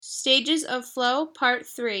Stages of Flow, Part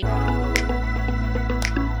 3.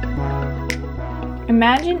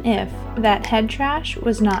 Imagine if that head trash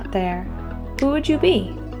was not there. Who would you be?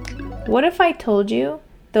 What if I told you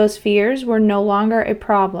those fears were no longer a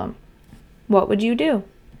problem? What would you do?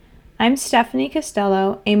 I'm Stephanie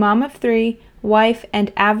Costello, a mom of 3, wife,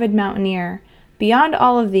 and avid mountaineer. Beyond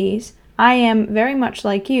all of these, I am very much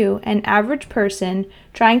like you, an average person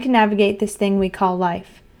trying to navigate this thing we call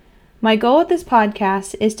life. My goal with this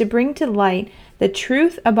podcast is to bring to light the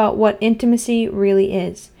truth about what intimacy really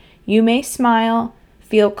is. You may smile,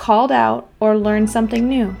 feel called out, or learn something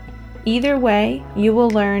new. Either way, you will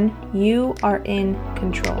learn you are in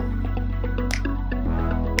control.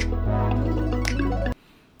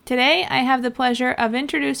 Today, I have the pleasure of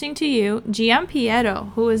introducing to you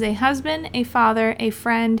Giampiero, who is a husband, a father, a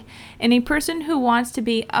friend, and a person who wants to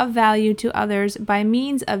be of value to others by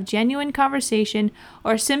means of genuine conversation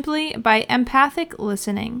or simply by empathic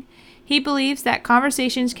listening. He believes that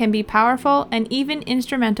conversations can be powerful and even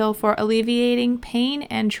instrumental for alleviating pain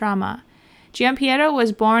and trauma. Giampiero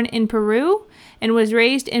was born in Peru and was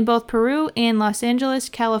raised in both Peru and Los Angeles,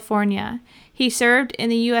 California. He served in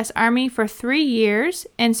the U.S. Army for 3 years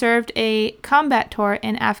and served a combat tour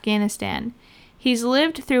in Afghanistan. He's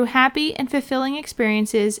lived through happy and fulfilling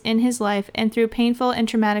experiences in his life and through painful and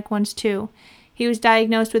traumatic ones too. He was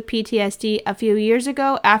diagnosed with PTSD a few years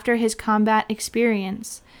ago after his combat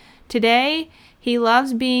experience. Today, he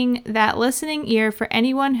loves being that listening ear for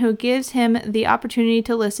anyone who gives him the opportunity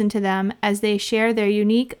to listen to them as they share their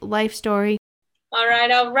unique life story. All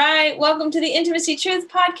right. Welcome to the Intimacy Truth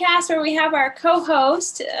Podcast, where we have our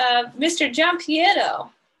co-host, Mr. Giampiero.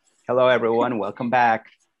 Hello, everyone. Welcome back.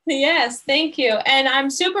 Yes, thank you. And I'm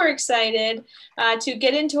super excited to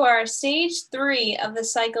get into our stage 3 of the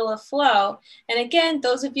cycle of flow. And again,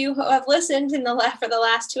 those of you who have listened for the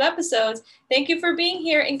last 2 episodes, thank you for being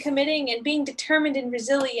here and committing and being determined and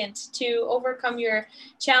resilient to overcome your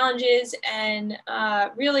challenges and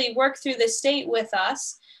really work through this state with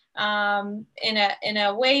us in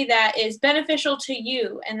a way that is beneficial to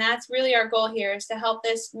you. And that's really our goal here, is to help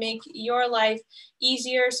this make your life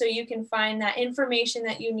easier so you can find that information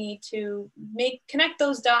that you need to connect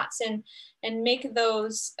those dots and make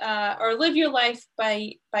those or live your life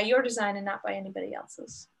by your design and not by anybody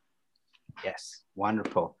else's. Yes,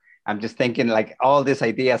 wonderful. I'm just thinking, like, all these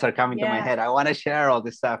ideas are coming to my head. I want to share all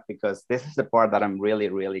this stuff because this is the part that I'm really,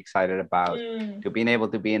 really excited about. To being able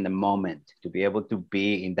to be in the moment, to be able to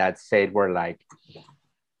be in that state where, like,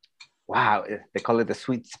 wow, they call it the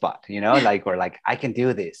sweet spot, like, where, like, I can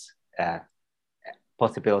do this.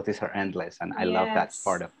 Possibilities are endless. And I love that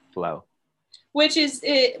part of flow. Which is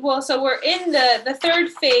it. Well, so we're in the third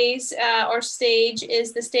phase or stage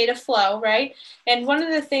is the state of flow, right? And one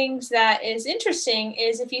of the things that is interesting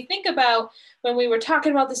is if you think about when we were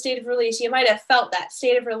talking about the state of release, you might have felt that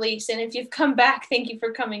state of release. And if you've come back, thank you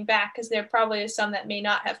for coming back, because there probably is some that may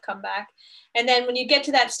not have come back. And then when you get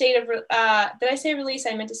to that state of, did I say release?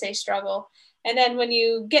 I meant to say struggle. And then when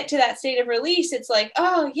you get to that state of release, it's like,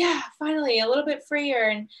 oh yeah, finally a little bit freer.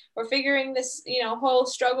 And we're figuring this, whole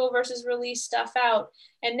struggle versus release stuff out.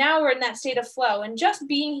 And now we're in that state of flow. And just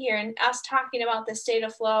being here and us talking about the state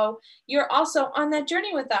of flow, you're also on that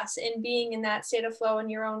journey with us in being in that state of flow in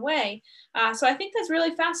your own way. So I think that's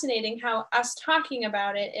really fascinating how us talking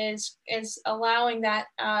about it is allowing that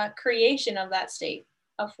creation of that state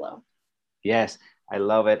of flow. Yes, I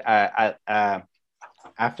love it.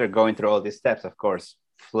 After going through all these steps, of course,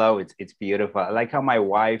 flow, it's beautiful. I like how my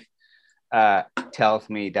wife tells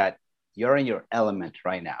me that you're in your element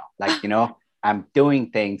right now. Like, I'm doing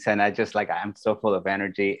things and I'm so full of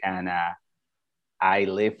energy and I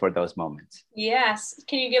live for those moments. Yes.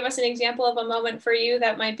 Can you give us an example of a moment for you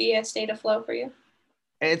that might be a state of flow for you?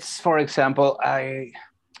 It's, for example,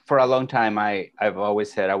 for a long time, I've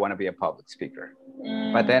always said I want to be a public speaker.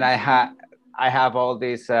 But then I have all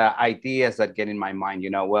these ideas that get in my mind,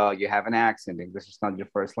 well, you have an accent, English is not your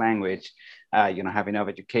first language, you don't have enough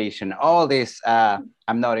education, all this,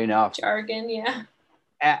 I'm not enough. Jargon, yeah.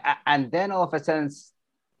 And then all of a sudden,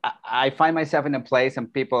 I find myself in a place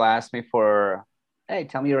and people ask me for, hey,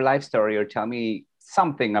 tell me your life story or tell me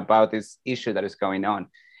something about this issue that is going on.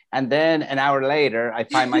 And then an hour later, I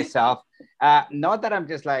find myself, not that I'm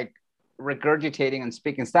just like, regurgitating and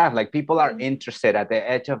speaking stuff, like people are interested at the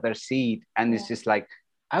edge of their seat and it's just like,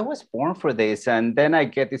 I was born for this. And then I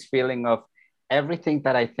get this feeling of everything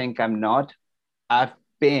that I think I'm not, I've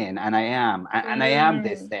been and I am, and I am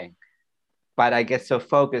this thing. But I get so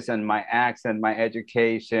focused on my accent, my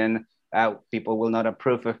education, people will not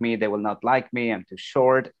approve of me, they will not like me, I'm too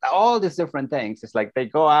short, all these different things. It's like they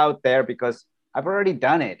go out there because I've already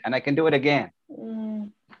done it and I can do it again.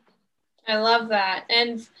 I love that.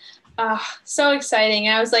 And so exciting.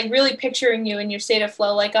 I was like really picturing you in your state of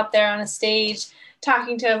flow, like up there on a stage,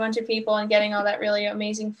 talking to a bunch of people and getting all that really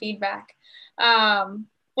amazing feedback.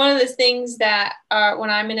 One of the things that when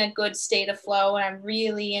I'm in a good state of flow and I'm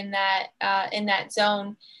really in that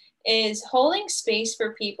zone is holding space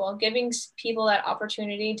for people, giving people that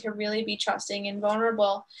opportunity to really be trusting and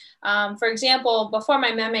vulnerable. For example, before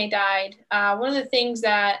my meme died, one of the things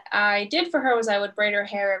that I did for her was I would braid her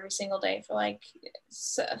hair every single day for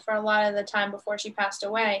a lot of the time before she passed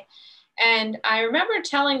away. And I remember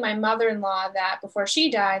telling my mother-in-law that before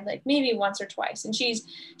she died, like maybe once or twice. And she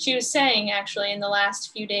was saying, actually, in the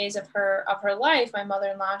last few days of her life, my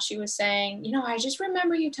mother-in-law, she was saying, I just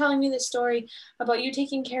remember you telling me this story about you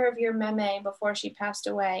taking care of your meme before she passed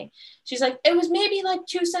away. She's like, it was maybe like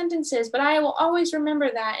 2 sentences, but I will always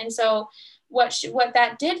remember that. And so what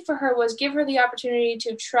that did for her was give her the opportunity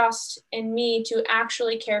to trust in me to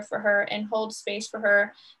actually care for her and hold space for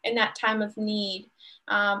her in that time of need.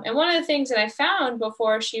 And one of the things that I found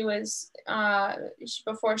before she was not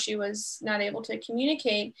able to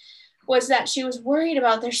communicate was that she was worried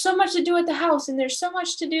about, there's so much to do at the house and there's so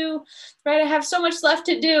much to do, right? I have so much left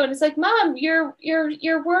to do. And it's like, Mom, you're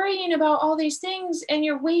worrying about all these things and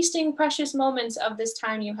you're wasting precious moments of this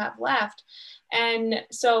time you have left. And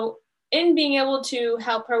so in being able to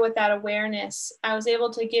help her with that awareness, I was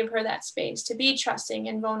able to give her that space to be trusting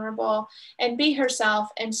and vulnerable and be herself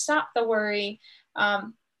and stop the worry.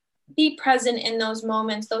 Be present in those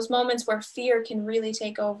moments where fear can really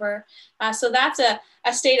take over. So that's a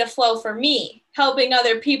state of flow for me, helping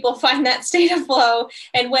other people find that state of flow.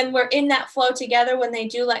 And when we're in that flow together, when they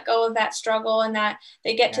do let go of that struggle and that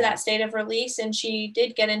they get to that state of release, and she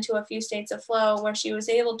did get into a few states of flow where she was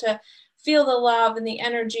able to feel the love and the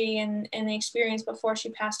energy and the experience before she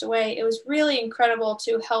passed away. It was really incredible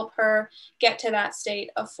to help her get to that state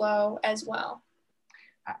of flow as well.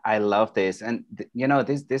 I love this. And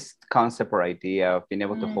this concept or idea of being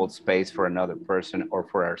able to hold space for another person or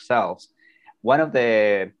for ourselves. One of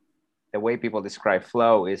the way people describe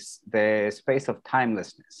flow is the space of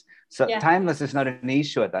timelessness. So timeless is not an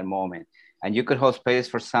issue at that moment. And you could hold space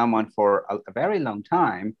for someone for a very long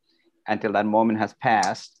time until that moment has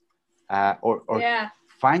passed, or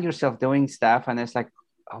find yourself doing stuff. And it's like,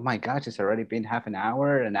 oh my gosh, it's already been half an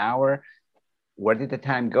hour. Where did the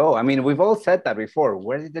time go? I mean, we've all said that before.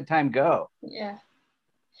 Where did the time go? Yeah.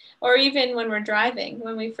 Or even when we're driving,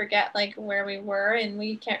 when we forget like where we were and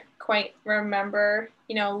we can't quite remember,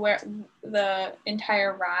 where the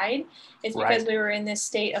entire ride, it's because we were in this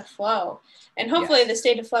state of flow. And hopefully the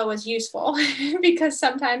state of flow was useful because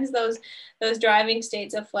sometimes those driving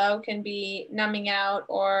states of flow can be numbing out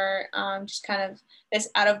or just kind of this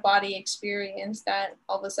out of body experience that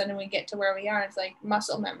all of a sudden we get to where we are. It's like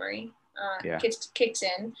muscle memory kicks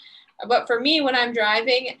in. But for me, when I'm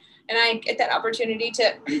driving and I get that opportunity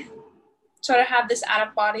to sort of have this out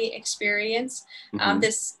of body experience,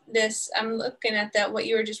 this I'm looking at what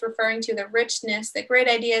you were just referring to, the richness, the great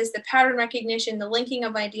ideas, the pattern recognition, the linking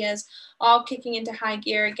of ideas, all kicking into high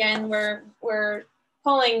gear. Again, we're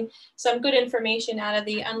pulling some good information out of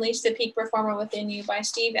the Unleash the Peak Performer Within You by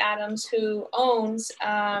Steve Adams, who owns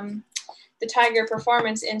the Tiger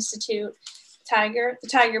Performance Institute. The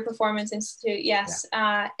Tiger Performance Institute, yes.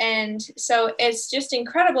 And so it's just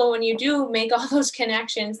incredible when you do make all those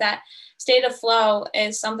connections. That state of flow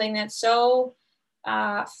is something that's so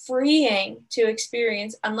freeing to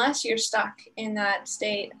experience. Unless you're stuck in that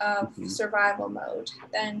state of survival mode,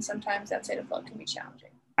 then sometimes that state of flow can be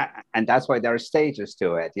challenging. And that's why there are stages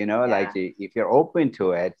to it, like if you're open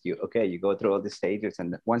to it, you go through all the stages,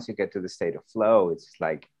 and once you get to the state of flow, it's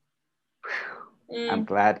like, I'm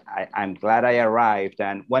glad I arrived.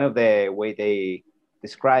 And one of the way they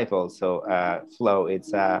describe also flow,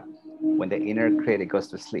 it's when the inner critic goes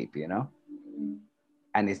to sleep,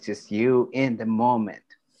 and it's just you in the moment,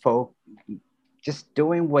 just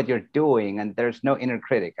doing what you're doing, and there's no inner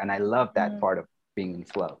critic. And I love that part of being in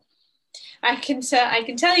flow. I can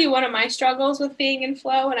tell you one of my struggles with being in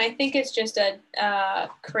flow, and I think it's just a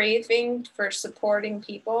craving for supporting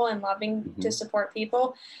people and loving to support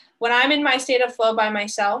people. When I'm in my state of flow by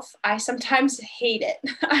myself, I sometimes hate it.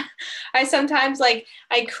 I sometimes I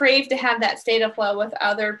crave to have that state of flow with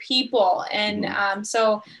other people. And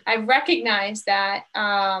so I recognize that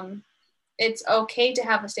it's okay to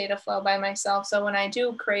have a state of flow by myself. So when I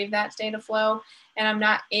do crave that state of flow and I'm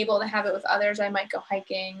not able to have it with others, I might go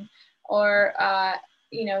hiking or,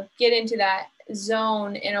 get into that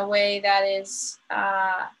zone in a way that is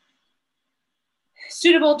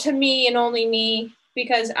suitable to me and only me.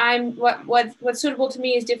 because I'm what's suitable to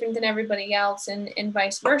me is different than everybody else, and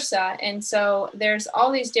vice versa. And so there's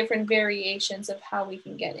all these different variations of how we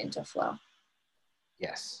can get into flow.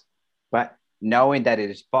 Yes, but knowing that it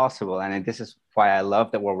is possible, and this is why I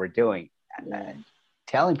love that what we're doing,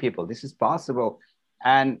 telling people this is possible.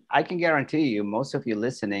 And I can guarantee you, most of you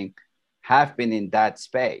listening have been in that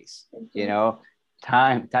space. You know,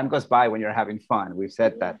 time goes by when you're having fun. We've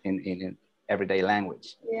said that in everyday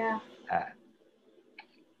language. Yeah.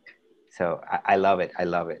 So I love it. I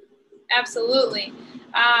love it. Absolutely.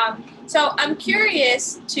 So I'm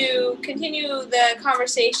curious to continue the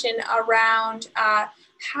conversation around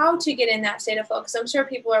how to get in that state of flow, because I'm sure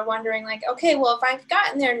people are wondering, like, okay, well, if I've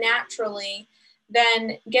gotten there naturally,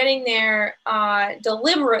 then getting there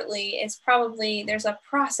deliberately is probably, there's a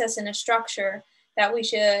process and a structure that we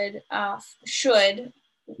should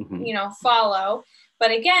follow.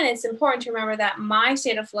 But again, it's important to remember that my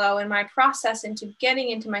state of flow and my process into getting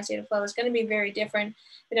into my state of flow is going to be very different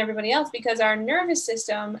than everybody else, because our nervous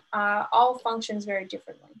system all functions very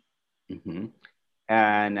differently. Mm-hmm.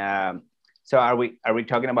 And so are we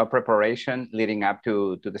talking about preparation leading up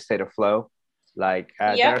to the state of flow? Like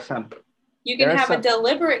there are some... You can have a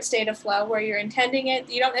deliberate state of flow where you're intending it.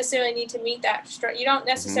 You don't necessarily need to meet that. You don't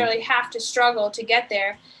necessarily have to struggle to get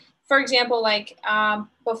there. For example, like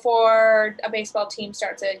before a baseball team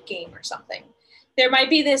starts a game or something, there might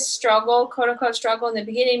be this struggle, quote unquote struggle in the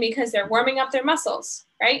beginning, because they're warming up their muscles,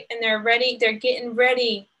 right? And they're getting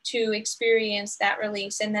ready to experience that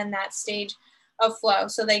release and then that stage of flow.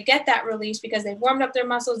 So they get that release because they've warmed up their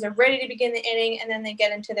muscles, they're ready to begin the inning, and then they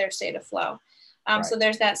get into their state of flow. Right. So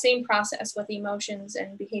there's that same process with emotions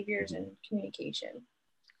and behaviors and communication.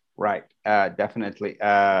 Right, definitely.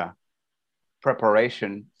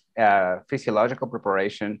 Preparation, physiological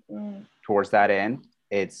preparation towards that end.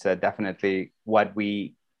 It's definitely what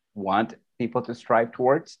we want people to strive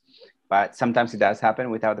towards. But sometimes it does happen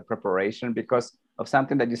without the preparation because of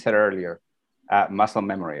something that you said earlier, muscle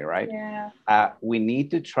memory, right? Yeah. We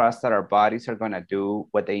need to trust that our bodies are going to do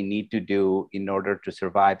what they need to do in order to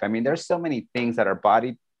survive. I mean, there's so many things that our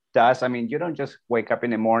body does. I mean, you don't just wake up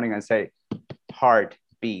in the morning and say, heart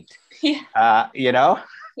beat. Yeah. You know?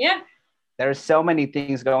 Yeah. There's so many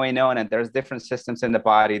things going on, and there's different systems in the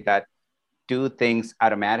body that do things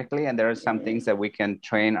automatically. And there are some things that we can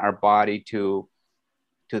train our body to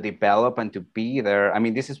develop and to be there. I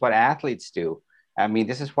mean, this is what athletes do. I mean,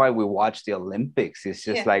 this is why we watch the Olympics. It's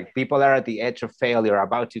just like people are at the edge of failure,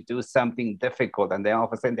 about to do something difficult, and then all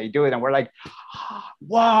of a sudden they do it, and we're like,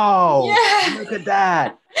 wow, look at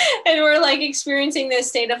that. And we're like experiencing this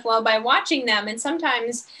state of flow by watching them. And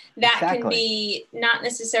sometimes that can be not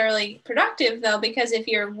necessarily productive, though, because if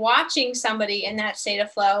you're watching somebody in that state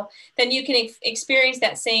of flow, then you can experience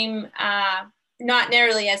that same, not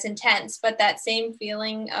nearly as intense, but that same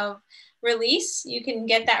feeling of release. You can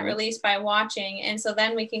get that release by watching. And so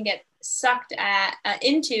then we can get sucked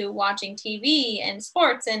into watching TV and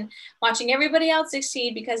sports and watching everybody else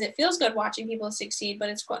succeed, because it feels good watching people succeed, but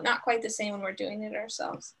it's not quite the same when we're doing it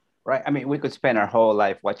ourselves. Right. I mean, we could spend our whole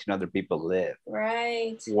life watching other people live.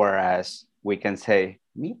 Right. Whereas we can say,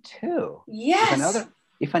 me too. Yes.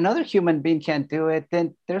 If another human being can't do it,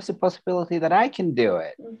 then there's a possibility that I can do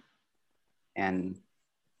it. And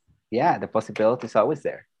yeah, the possibility is always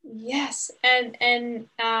there. Yes. And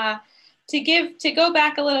to go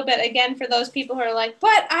back a little bit again, for those people who are like,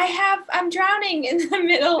 but I'm drowning in the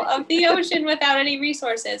middle of the ocean without any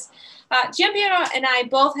resources. Gianpiero and I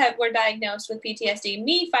both were diagnosed with PTSD.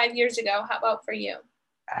 Me 5 years ago. How about for you?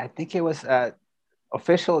 I think it was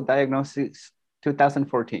official diagnosis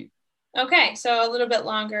 2014. Okay, so a little bit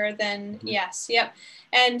longer than yes, yep.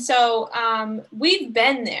 And so we've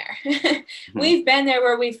been there. We've been there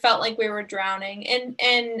where we felt like we were drowning.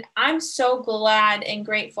 And I'm so glad and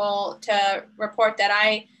grateful to report that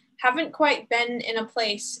I haven't quite been in a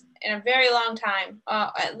place in a very long time,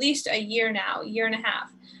 at least a year now, year and a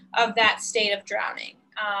half, of that state of drowning.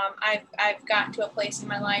 I've gotten to a place in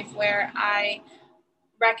my life where I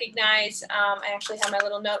recognize, I actually have my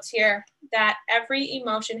little notes here, that every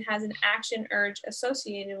emotion has an action urge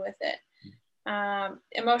associated with it.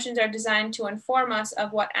 Emotions are designed to inform us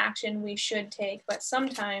of what action we should take, but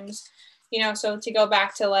sometimes, so to go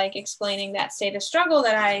back to like explaining that state of struggle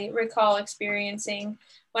that I recall experiencing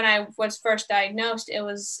when I was first diagnosed, it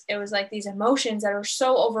was like these emotions that are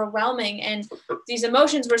so overwhelming, and these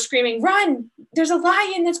emotions were screaming, run, there's a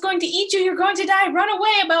lion that's going to eat you, you're going to die, run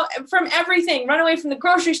away from everything, run away from the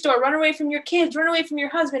grocery store, run away from your kids, run away from your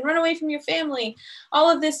husband, run away from your family, all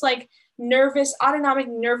of this like autonomic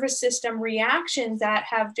nervous system reactions that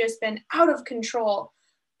have just been out of control.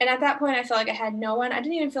 And at that point, I felt like I had no one. I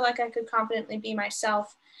didn't even feel like I could confidently be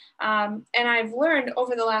myself. And I've learned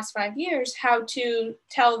over the last 5 years how to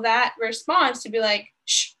tell that response to be like,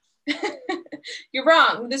 shh, you're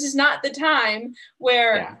wrong. This is not the time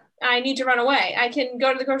where I need to run away. I can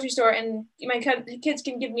go to the grocery store and my kids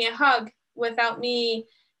can give me a hug without me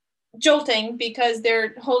jolting because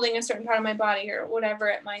they're holding a certain part of my body or whatever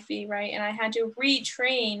it might be, right? And I had to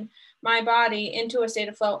retrain my body into a state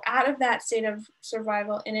of flow, out of that state of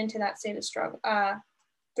survival and into that state of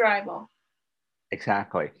thrival.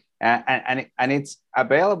 Exactly. And it's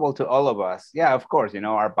available to all of us. Yeah, of course,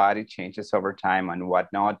 our body changes over time and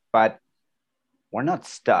whatnot, but we're not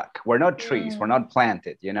stuck. We're not trees. We're not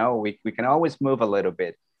planted. We can always move a little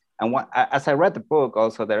bit. And as I read the book,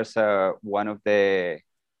 also there's one of the,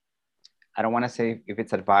 I don't want to say if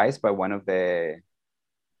it's advice, but one of the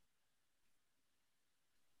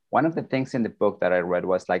things in the book that I read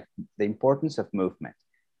was like the importance of movement.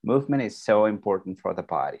 Movement is so important for the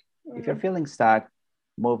body. If you're feeling stuck,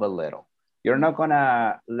 move a little. You're not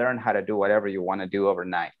gonna learn how to do whatever you want to do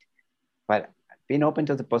overnight, but being open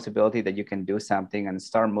to the possibility that you can do something and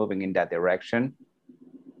start moving in that direction,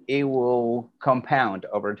 it will compound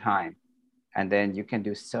over time. And then you can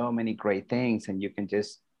do so many great things and you can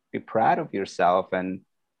just be proud of yourself and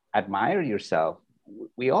admire yourself.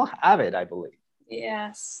 We all have it, I believe.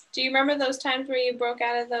 Yes. Do you remember those times where you broke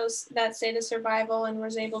out of that state of survival and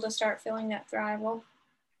was able to start feeling that thrival?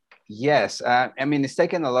 Yes. I mean, it's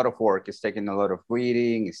taken a lot of work. It's taken a lot of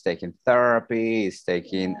reading. It's taken therapy. It's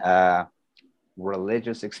taking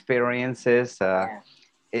religious experiences.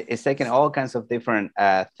 It's taken all kinds of different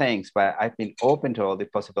things, but I've been open to all the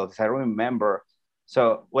possibilities. I remember,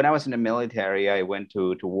 so when I was in the military, I went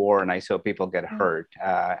to war and I saw people get hurt.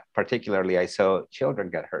 Particularly, I saw children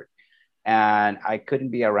get hurt. And I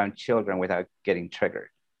couldn't be around children without getting triggered.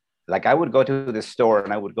 Like I would go to the store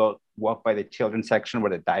and I would go walk by the children's section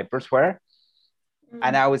where the diapers were.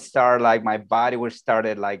 And I would start like, my body would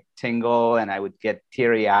started like tingle and I would get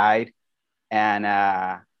teary eyed and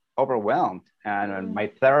overwhelmed. And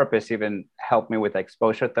my therapist even helped me with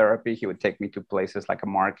exposure therapy. He would take me to places like a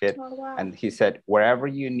market. Oh, wow. And he said, wherever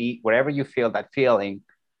you feel that feeling,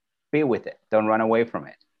 be with it. Don't run away from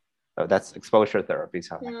it. So that's exposure therapy.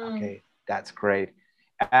 So I'm like, okay, that's great.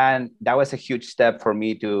 And that was a huge step for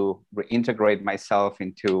me to reintegrate myself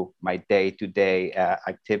into my day-to-day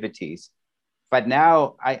activities. But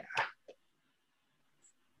now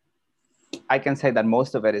I can say that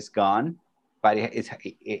most of it is gone, but it's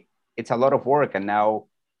a lot of work. And now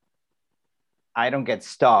I don't get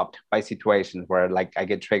stopped by situations where like I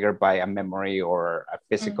get triggered by a memory or a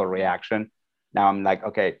physical reaction. Now I'm like,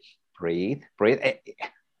 okay, breathe.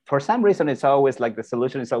 For some reason, it's always like the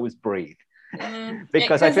solution is always breathe.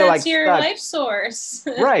 Because I feel that's your life source.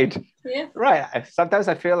 Right. Yeah. Right. Sometimes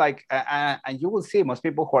I feel like, and you will see most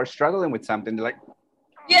people who are struggling with something, they're like,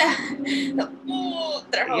 they're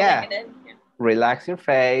holding it in. Yeah. Relax your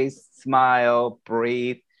face, smile,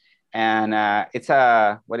 breathe. And it's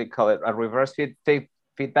a reverse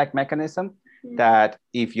feedback mechanism that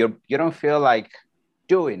if you don't feel like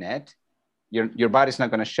doing it, your body's not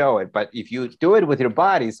going to show it. But if you do it with your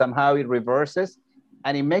body, somehow it reverses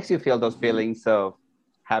and it makes you feel those feelings of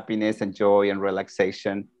happiness and joy and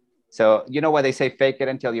relaxation. So you know what they say, fake it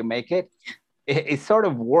until you make it? It sort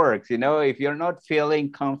of works, if you're not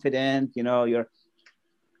feeling confident, you're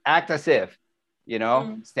act as if,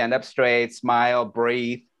 stand up straight, smile,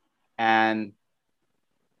 breathe, and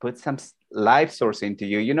put some life source into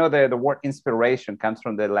you. The word inspiration comes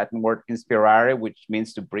from the Latin word inspirare, which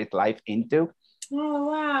means to breathe life into. Oh,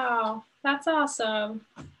 wow. That's awesome.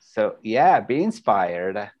 So yeah, be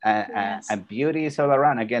inspired and beauty is all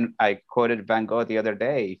around. Again, I quoted Van Gogh the other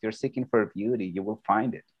day. If you're seeking for beauty, you will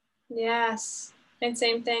find it. Yes. And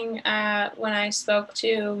same thing when I spoke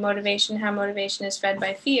to motivation, how motivation is fed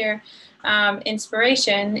by fear.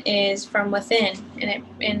 Inspiration is from within,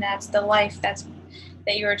 and that's the life that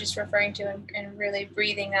you were just referring to, and really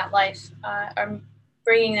breathing that life, or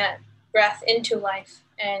bringing that breath into life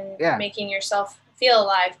and making yourself feel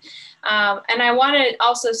alive. And I want to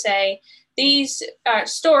also say these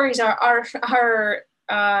stories are our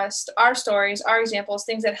stories, our examples,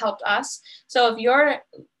 things that helped us. So if you're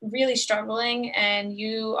really struggling and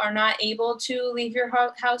you are not able to leave your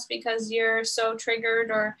house because you're so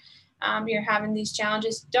triggered or you're having these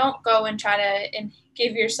challenges, don't go and try to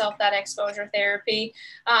give yourself that exposure therapy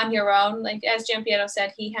on your own. Like as Giampiero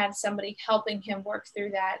said, he had somebody helping him work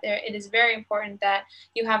through that. It is very important that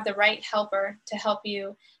you have the right helper to help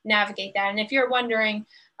you navigate that. And if you're wondering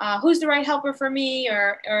who's the right helper for me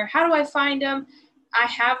or how do I find them, I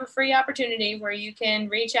have a free opportunity where you can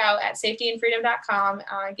reach out at safetyandfreedom.com,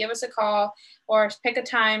 give us a call, or pick a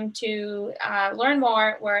time to learn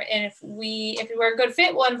more. And if we're a good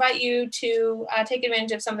fit, we'll invite you to take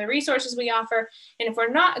advantage of some of the resources we offer. And if we're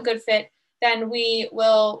not a good fit, then we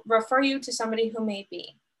will refer you to somebody who may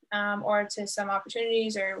be, or to some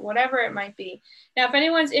opportunities or whatever it might be. Now, if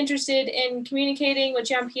anyone's interested in communicating with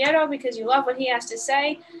Gianpiero because you love what he has to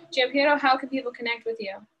say, Gianpiero, how can people connect with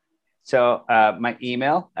you? So my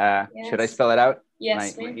email, yes. Should I spell it out?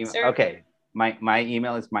 Yes, my email. Okay. My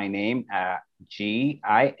email is my name,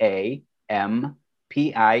 GIAMPIERO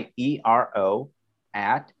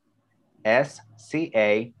at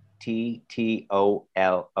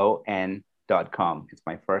SCATTOLON.com. It's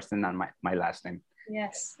my first and my last name.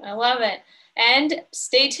 Yes, I love it. And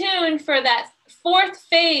stay tuned for that fourth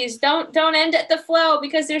phase. Don't end at the flow,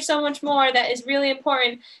 because there's so much more that is really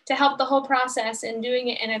important to help the whole process and doing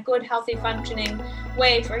it in a good, healthy, functioning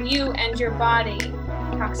way for you and your body.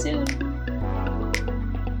 Talk soon.